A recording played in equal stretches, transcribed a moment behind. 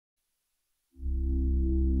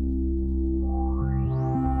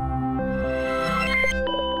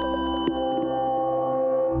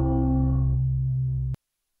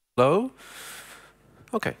Hello?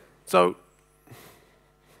 Okay, so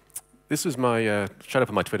this was my, showed up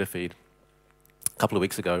on my Twitter feed a couple of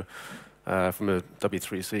weeks ago from the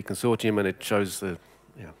W3C consortium, and it shows the,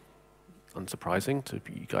 unsurprising to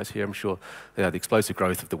you guys here, I'm sure, the explosive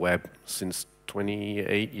growth of the web since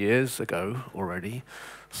 28 years ago already.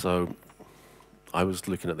 So I was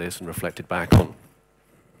looking at this and reflected back on,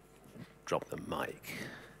 drop the mic.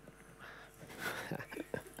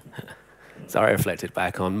 So I reflected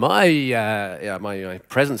back on my, my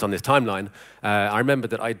presence on this timeline. I remember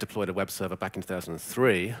that I deployed a web server back in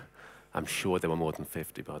 2003. I'm sure there were more than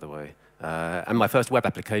 50, by the way. And my first web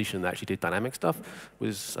application that actually did dynamic stuff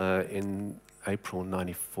was in April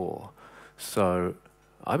 '94. So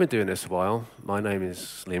I've been doing this a while. My name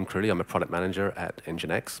is Liam Crilly. I'm a product manager at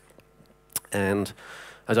Nginx. And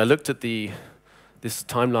as I looked at this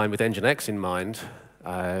timeline with Nginx in mind,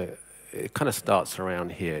 it kind of starts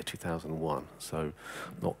around here, 2001. So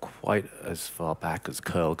not quite as far back as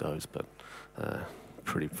curl goes, but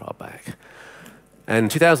pretty far back.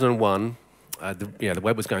 And 2001, the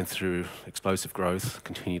web was going through explosive growth,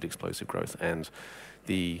 continued explosive growth, and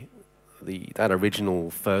that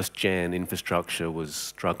original first-gen infrastructure was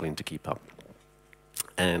struggling to keep up.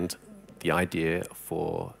 And the idea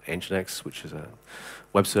for Nginx, which is a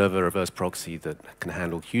web server reverse proxy that can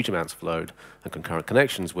handle huge amounts of load and concurrent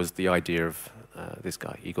connections, was the idea of this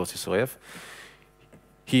guy, Igor Sisoyev.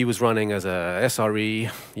 He was running as a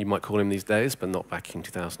SRE, you might call him these days, but not back in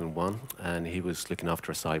 2001. And he was looking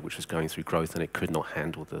after a site which was going through growth and it could not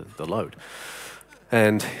handle the load.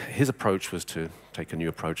 And his approach was to take a new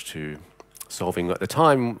approach to solving, at the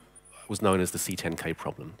time, was known as the C10K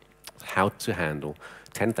problem. How to handle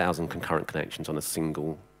 10,000 concurrent connections on a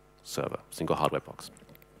single server, single hardware box.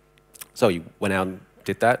 So he went out and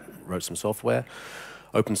did that, wrote some software,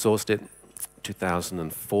 open sourced it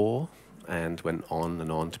 2004, and went on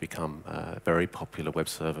and on to become a very popular web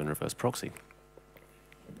server and reverse proxy.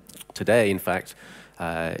 Today, in fact,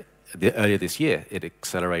 earlier this year, it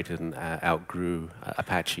accelerated and outgrew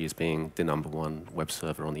Apache as being the #1 web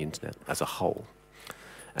server on the internet as a whole.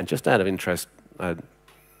 And just out of interest,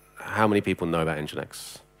 how many people know about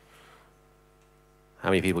Nginx? How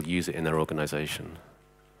many people use it in their organization?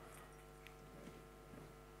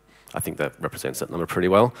 I think that represents that number pretty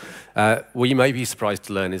well. What you may be surprised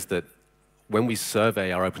to learn is that when we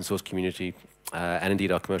survey our open source community, and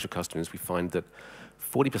indeed our commercial customers, we find that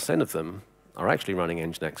 40% of them are actually running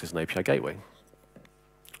Nginx as an API gateway.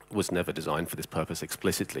 It was never designed for this purpose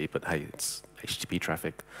explicitly, but hey, it's HTTP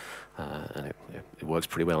traffic, and it works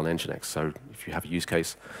pretty well on Nginx. So if you have a use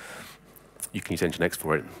case, you can use Nginx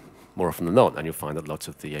for it more often than not, and you'll find that lots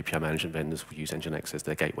of the API management vendors will use Nginx as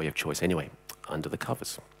their gateway of choice anyway, under the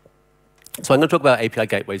covers. So I'm going to talk about API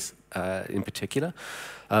gateways in particular,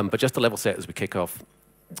 but just to level set as we kick off,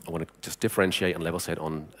 I want to just differentiate and level set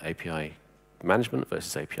on API management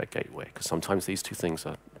versus API gateway, because sometimes these two things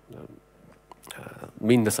are,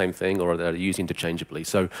 mean the same thing or they're used interchangeably.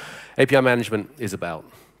 So API management is about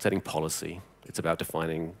setting policy. It's about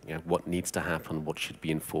defining what needs to happen, what should be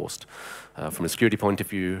enforced. From a security point of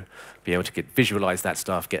view, be able to visualize that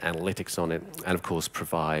stuff, get analytics on it, and of course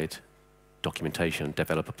provide documentation,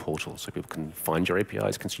 develop a portal so people can find your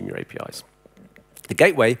APIs, consume your APIs. The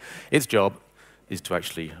gateway, its job is to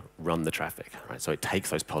actually run the traffic, right? So it takes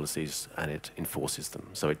those policies and it enforces them.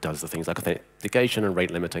 So it does the things like authentication and rate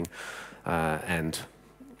limiting and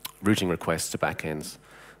routing requests to backends.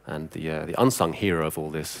 And the unsung hero of all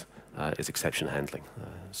this is exception handling,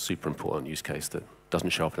 a super important use case that doesn't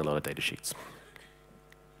show up in a lot of data sheets.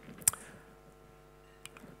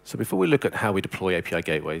 So before we look at how we deploy API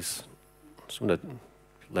gateways, I just want to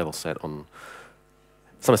level set on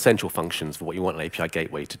some essential functions for what you want an API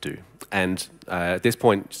gateway to do. And at this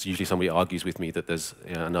point, usually somebody argues with me that there's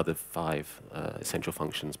another 5 essential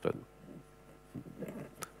functions, but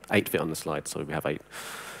 8 fit on the slide, so we have 8.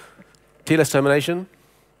 TLS termination,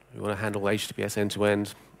 we want to handle HTTPS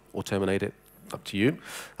end-to-end or terminate it, up to you.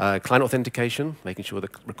 Client authentication, making sure the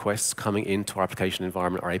requests coming into our application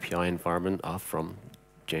environment, our API environment, are from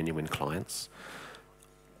genuine clients.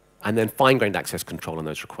 And then fine-grained access control on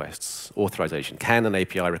those requests. Authorization. Can an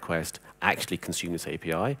API request actually consume this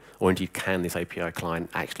API? Or indeed, can this API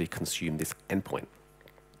client actually consume this endpoint?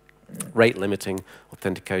 Rate limiting,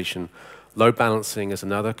 authentication. Load balancing is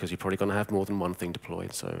another, because you're probably going to have more than one thing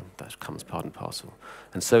deployed, so that comes part and parcel.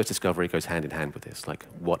 And service discovery goes hand in hand with this, like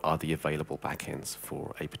what are the available backends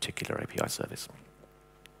for a particular API service?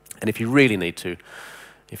 And if you really need to,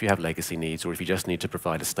 if you have legacy needs, or if you just need to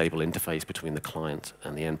provide a stable interface between the client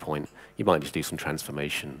and the endpoint, you might need to do some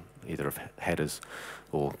transformation, either of headers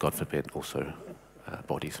or, God forbid, also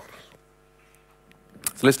bodies.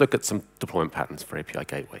 So let's look at some deployment patterns for API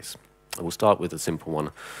gateways. And we'll start with a simple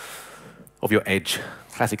one of your edge,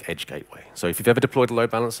 classic edge gateway. So if you've ever deployed a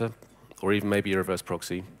load balancer, or even maybe a reverse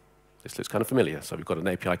proxy, this looks kind of familiar. So we've got an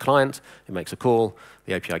API client, it makes a call,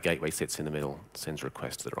 the API gateway sits in the middle, sends a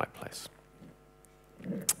request to the right place.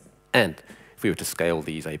 And if we were to scale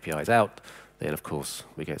these APIs out, then of course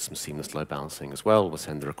we get some seamless load balancing as well. We'll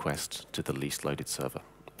send the request to the least loaded server.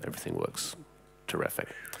 Everything works terrific.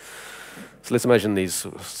 So let's imagine these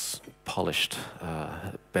polished,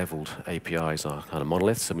 beveled APIs are kind of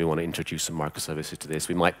monoliths, and we want to introduce some microservices to this.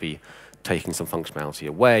 We might be taking some functionality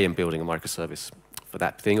away and building a microservice for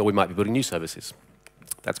that thing, or we might be building new services.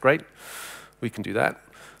 That's great. We can do that.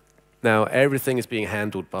 Now, everything is being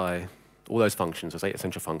handled by, all those functions, those 8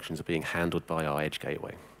 essential functions are being handled by our edge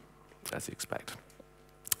gateway, as you expect.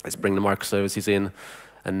 Let's bring the microservices in,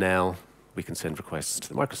 and now we can send requests to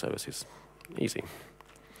the microservices. Easy.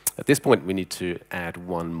 At this point, we need to add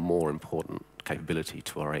one more important capability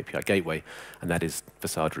to our API gateway, and that is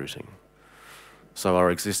facade routing. So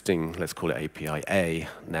our existing, let's call it API A,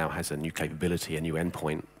 now has a new capability, a new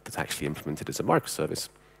endpoint that's actually implemented as a microservice.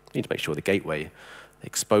 We need to make sure the gateway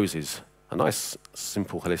exposes a nice,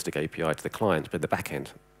 simple, holistic API to the client, but at the back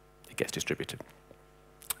end, it gets distributed.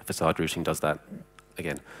 Facade routing does that.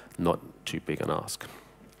 Again, not too big an ask.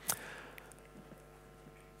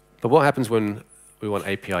 But what happens when we want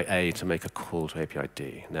API A to make a call to API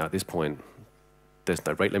D? Now, at this point, there's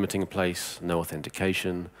no rate limiting in place, no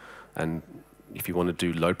authentication, and if you want to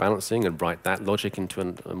do load balancing and write that logic into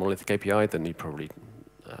a monolithic API, then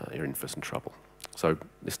you're in for some trouble. So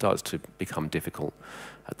this starts to become difficult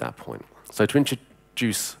at that point. So to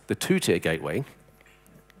introduce the two-tier gateway,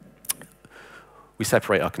 we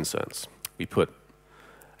separate our concerns. We put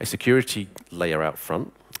a security layer out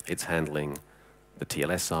front. It's handling the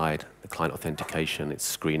TLS side, the client authentication, it's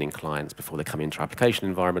screening clients before they come into our application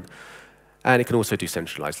environment. And it can also do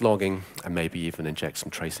centralized logging and maybe even inject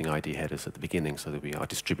some tracing ID headers at the beginning so that our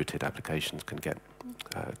distributed applications can get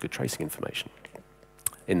good tracing information.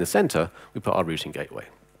 In the center, we put our routing gateway.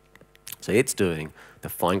 So it's doing the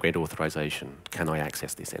fine-grained authorization. Can I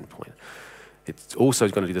access this endpoint? It's also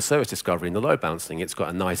going to do the service discovery and the load balancing. It's got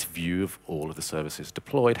a nice view of all of the services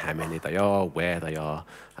deployed, how many they are, where they are,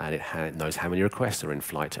 and it knows how many requests are in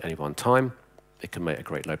flight at any one time. It can make a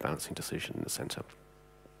great load balancing decision in the center.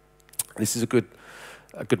 This is a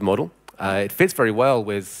good model. It fits very well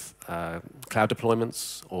with cloud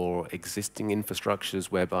deployments or existing infrastructures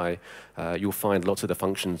whereby you'll find lots of the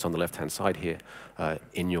functions on the left-hand side here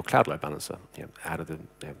in your cloud load balancer, out of the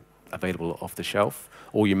available off the shelf.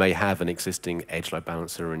 Or you may have an existing edge load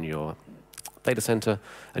balancer in your data center,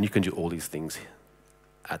 and you can do all these things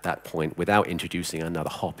at that point without introducing another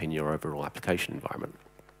hop in your overall application environment.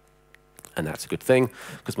 And that's a good thing,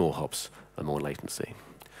 because more hops are more latency.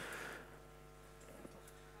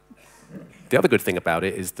 The other good thing about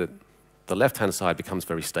it is that the left-hand side becomes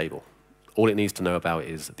very stable. All it needs to know about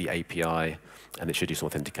is the API, and it should do some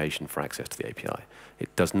authentication for access to the API.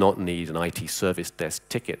 It does not need an IT service desk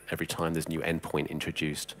ticket every time there's a new endpoint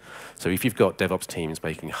introduced. So if you've got DevOps teams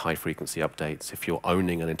making high-frequency updates, if you're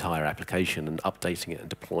owning an entire application and updating it and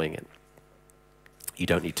deploying it, you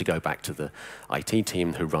don't need to go back to the IT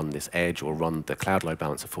team who run this edge or run the cloud load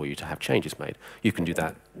balancer for you to have changes made. You can do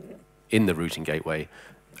that in the routing gateway,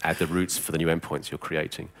 add the routes for the new endpoints you're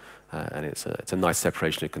creating, and it's a nice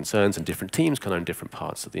separation of concerns, and different teams can own different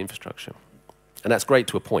parts of the infrastructure. And that's great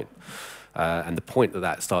to a point. And the point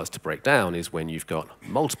that starts to break down is when you've got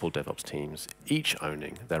multiple DevOps teams, each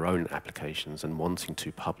owning their own applications and wanting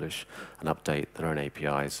to publish and update their own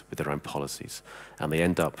APIs with their own policies. And they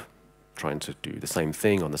end up trying to do the same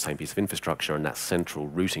thing on the same piece of infrastructure, and that central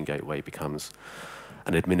routing gateway becomes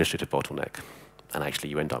an administrative bottleneck. And actually,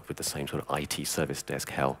 you end up with the same sort of IT service desk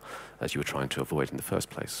hell as you were trying to avoid in the first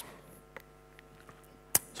place.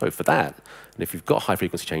 So for that, and if you've got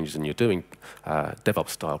high-frequency changes and you're doing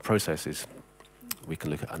DevOps-style processes, we can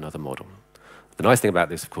look at another model. The nice thing about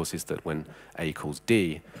this, of course, is that when A calls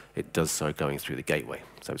D, it does so going through the gateway.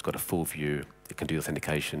 So it's got a full view. It can do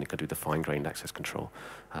authentication. It can do the fine-grained access control.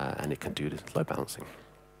 And it can do the load balancing.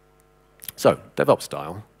 So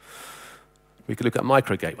DevOps-style, we could look at a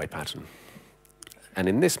microgateway pattern. And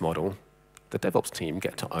in this model, the DevOps team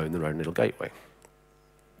get to own their own little gateway.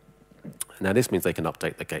 Now, this means they can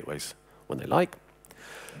update their gateways when they like.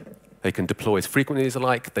 They can deploy as frequently as they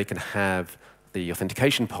like. They can have the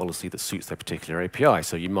authentication policy that suits their particular API.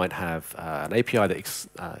 So you might have an API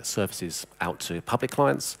that surfaces out to public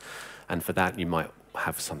clients, and for that, you might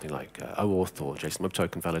have something like OAuth or JSON Web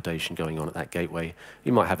Token validation going on at that gateway.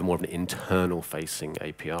 You might have a more of an internal-facing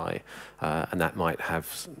API, and that might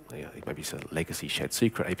have maybe it's a legacy shared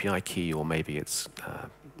secret API key, or maybe it's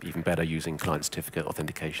even better using client certificate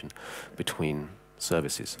authentication between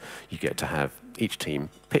services. You get to have each team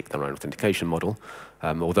pick their own authentication model,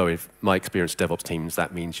 although in my experience DevOps teams,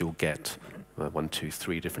 that means you'll get 1, 2,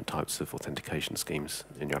 3 different types of authentication schemes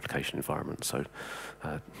in your application environment. So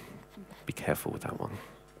be careful with that one.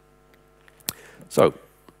 So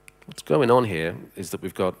what's going on here is that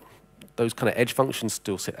we've got those kind of edge functions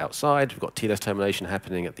still sit outside. We've got TLS termination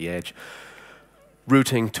happening at the edge.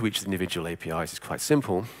 Routing to each of the individual APIs is quite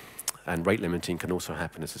simple, and rate limiting can also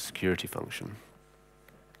happen as a security function.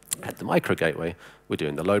 At the microgateway, we're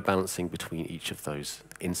doing the load balancing between each of those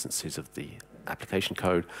instances of the application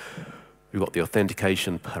code. We've got the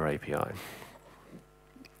authentication per API.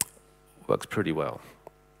 Works pretty well.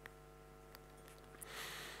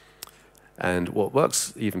 And what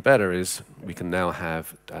works even better is we can now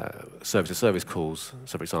have service-to-service calls.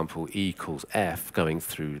 So for example, E calls F going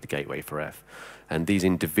through the gateway for F. And these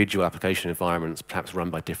individual application environments, perhaps run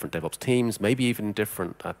by different DevOps teams, maybe even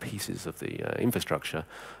different pieces of the infrastructure,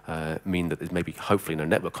 mean that there's maybe hopefully no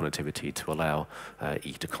network connectivity to allow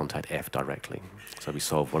E to contact F directly. So we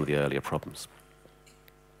solve one of the earlier problems.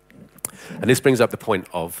 And this brings up the point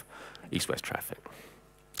of east-west traffic.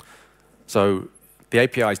 So the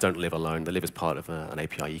APIs don't live alone. They live as part of an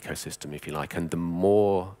API ecosystem, if you like. And the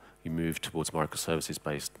more you move towards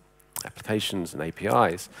microservices-based applications and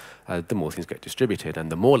APIs, the more things get distributed. And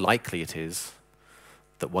the more likely it is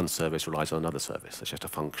that one service relies on another service. It's just a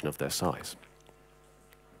function of their size.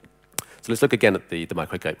 So let's look again at the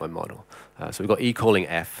microgateway model. So we've got E calling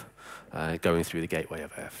F going through the gateway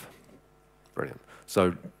of F. Brilliant.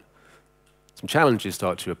 So some challenges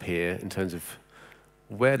start to appear in terms of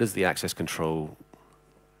where does the access control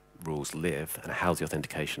rules live and how's the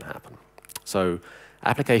authentication happen. So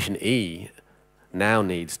application E now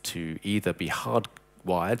needs to either be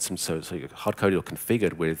hardwired, so hard-coded or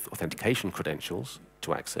configured with authentication credentials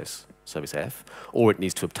to access service F, or it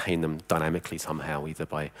needs to obtain them dynamically somehow, either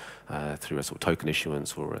by through a sort of token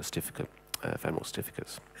issuance or a certificate, ephemeral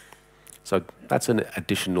certificates. So that's an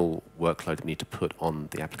additional workload that we need to put on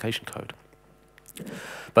the application code.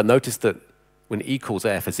 But notice that when E calls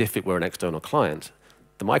F as if it were an external client,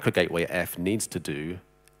 the microgateway F needs to do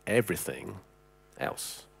everything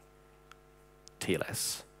else.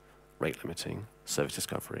 TLS, rate limiting, service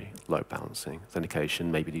discovery, load balancing,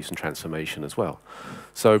 authentication, maybe do some transformation as well.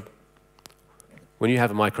 So when you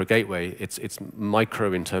have a microgateway, it's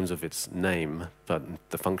micro in terms of its name, but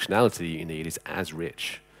the functionality you need is as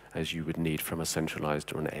rich as you would need from a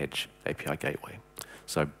centralized or an edge API gateway.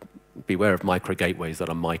 So beware of microgateways that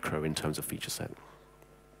are micro in terms of feature set.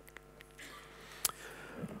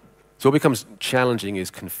 So what becomes challenging is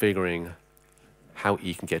configuring how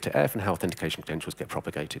E can get to F and how authentication credentials get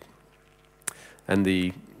propagated. And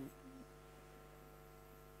the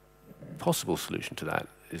possible solution to that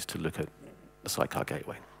is to look at the Sidecar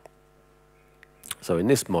Gateway. So in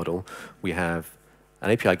this model, we have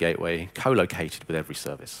an API gateway co-located with every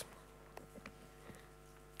service.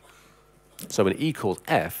 So when E calls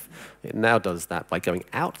F, it now does that by going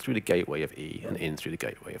out through the gateway of E and in through the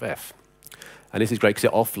gateway of F. And this is great because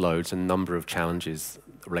it offloads a number of challenges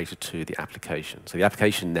related to the application. So the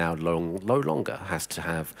application now no longer has to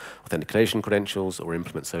have authentication credentials or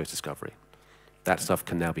implement service discovery. That stuff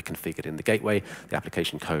can now be configured in the gateway. The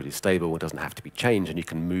application code is stable. It doesn't have to be changed, and you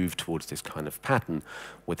can move towards this kind of pattern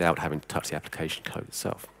without having to touch the application code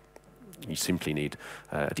itself. You simply need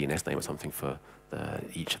a DNS name or something for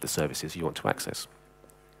each of the services you want to access.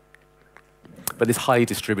 But this highly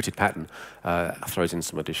distributed pattern throws in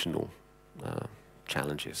some additional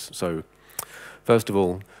challenges. So first of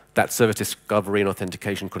all, that service discovery and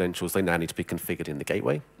authentication credentials, they now need to be configured in the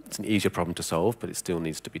gateway. It's an easier problem to solve, but it still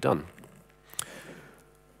needs to be done.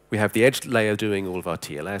 We have the edge layer doing all of our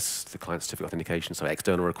TLS, the client certificate authentication, so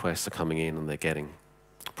external requests are coming in and they're getting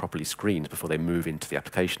properly screened before they move into the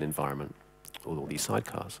application environment, all these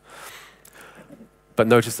sidecars. But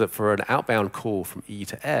notice that for an outbound call from E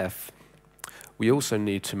to F, we also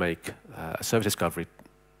need to make a service discovery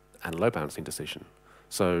and a load balancing decision.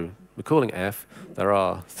 So we're calling F. There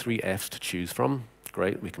are 3 Fs to choose from.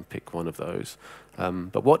 Great, we can pick one of those.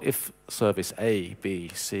 But what if service A,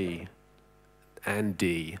 B, C, and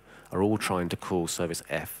D are all trying to call service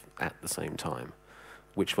F at the same time?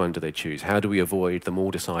 Which one do they choose? How do we avoid them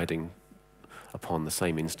all deciding upon the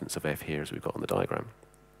same instance of F here as we've got on the diagram?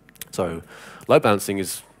 So load balancing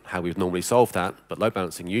is how we would normally solve that, but load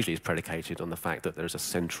balancing usually is predicated on the fact that there's a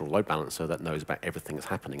central load balancer that knows about everything that's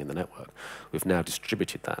happening in the network. We've now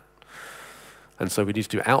distributed that. And so we need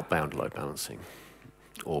to do outbound load balancing,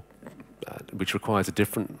 or which requires a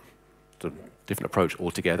different approach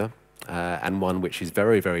altogether, and one which is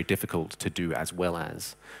very, very difficult to do as well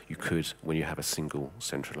as you could when you have a single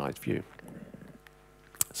centralized view.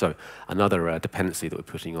 So another dependency that we're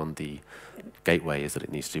putting on the gateway is that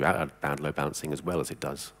it needs to do outbound load balancing as well as it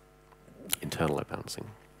does internal load balancing.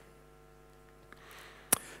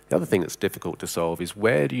 The other thing that's difficult to solve is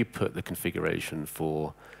where do you put the configuration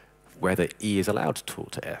for whether E is allowed to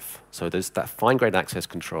talk to F. So there's that fine-grained access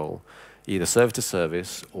control, either service to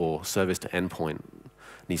service or service to endpoint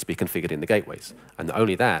needs to be configured in the gateways. And not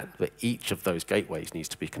only that, but each of those gateways needs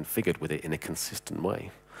to be configured with it in a consistent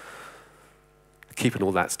way. Keeping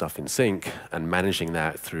all that stuff in sync and managing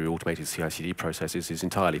that through automated CI/CD processes is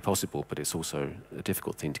entirely possible, but it's also a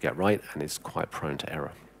difficult thing to get right and is quite prone to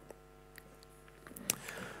error.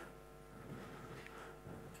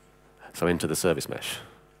 So into the service mesh.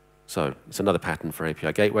 So it's another pattern for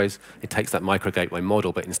API gateways. It takes that microgateway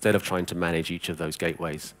model, but instead of trying to manage each of those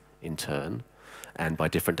gateways in turn, and by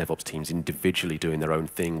different DevOps teams individually doing their own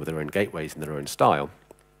thing with their own gateways in their own style,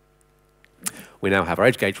 we now have our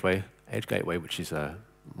edge gateway, which is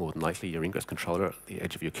more than likely your ingress controller at the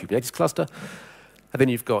edge of your Kubernetes cluster. And then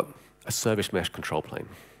you've got a service mesh control plane.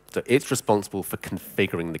 So it's responsible for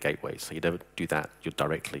configuring the gateway. So you don't do that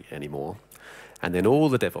directly anymore. And then all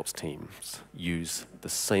the DevOps teams use the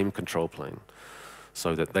same control plane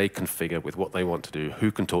so that they configure with what they want to do,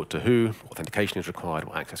 who can talk to who, authentication is required,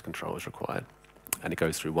 what access control is required. And it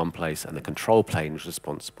goes through one place, and the control plane is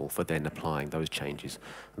responsible for then applying those changes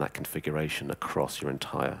and that configuration across your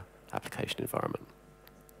entire application environment.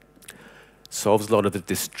 Solves a lot of the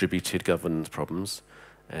distributed governance problems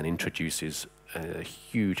and introduces a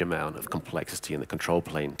huge amount of complexity in the control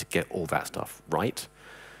plane to get all that stuff right,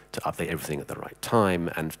 to update everything at the right time,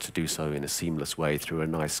 and to do so in a seamless way through a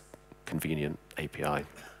nice, convenient API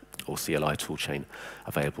or CLI toolchain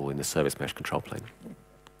available in the service mesh control plane.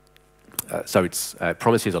 So it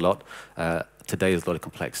promises a lot. Today there's a lot of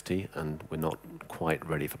complexity, and we're not quite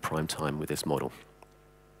ready for prime time with this model.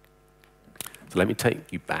 So let me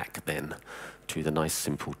take you back then to the nice,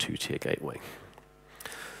 simple two-tier gateway.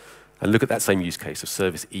 And look at that same use case of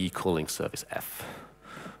service E calling service F.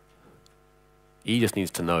 E just needs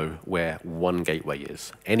to know where one gateway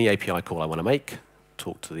is. Any API call I want to make,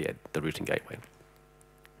 talk to the routing gateway.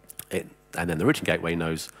 And then the routing gateway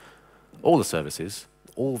knows all the services,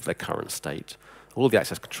 all of their current state, all of the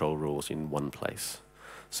access control rules in one place.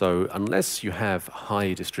 So unless you have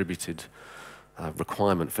high distributed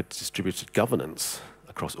requirement for distributed governance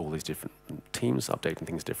across all these different teams, updating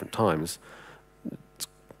things at different times, it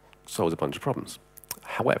solves a bunch of problems.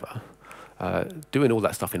 However, doing all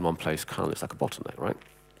that stuff in one place kind of looks like a bottleneck, right?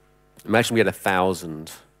 Imagine we had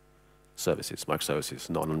 1,000 services, microservices,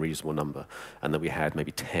 not an unreasonable number, and that we had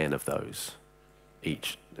maybe 10 of those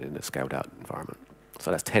each in a scaled-out environment. So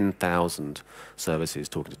that's 10,000 services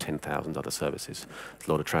talking to 10,000 other services. It's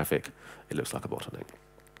a lot of traffic. It looks like a bottleneck.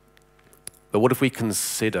 But what if we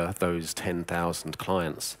consider those 10,000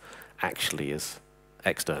 clients actually as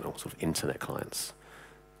external, sort of internet clients?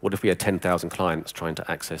 What if we had 10,000 clients trying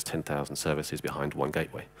to access 10,000 services behind one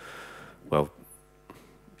gateway? Well,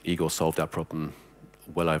 Igor solved that problem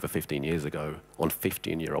well over 15 years ago on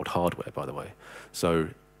 15-year-old hardware, by the way. So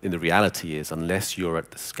the reality is, unless you're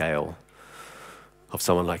at the scale of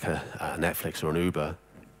someone like a Netflix or an Uber,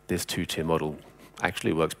 this two-tier model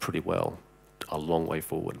actually works pretty well a long way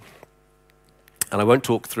forward. And I won't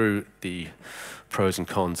talk through the pros and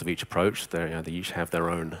cons of each approach. They each have their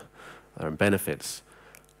own benefits.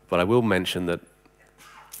 But I will mention that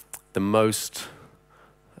the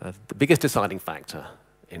biggest deciding factor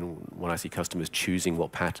when I see customers choosing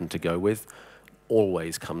what pattern to go with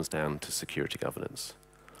always comes down to security governance.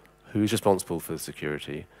 Who's responsible for the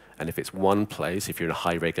security? And if it's one place, if you're in a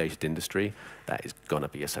high-regulated industry, that is going to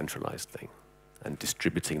be a centralized thing. And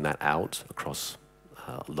distributing that out across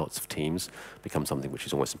lots of teams becomes something which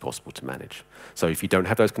is almost impossible to manage. So if you don't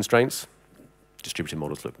have those constraints, distributed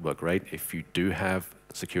models work great. If you do have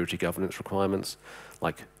security governance requirements,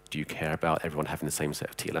 like do you care about everyone having the same set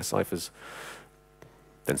of TLS ciphers,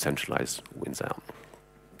 then centralized wins out.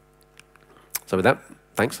 So with that,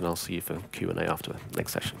 thanks, and I'll see you for Q&A after the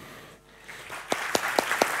next session.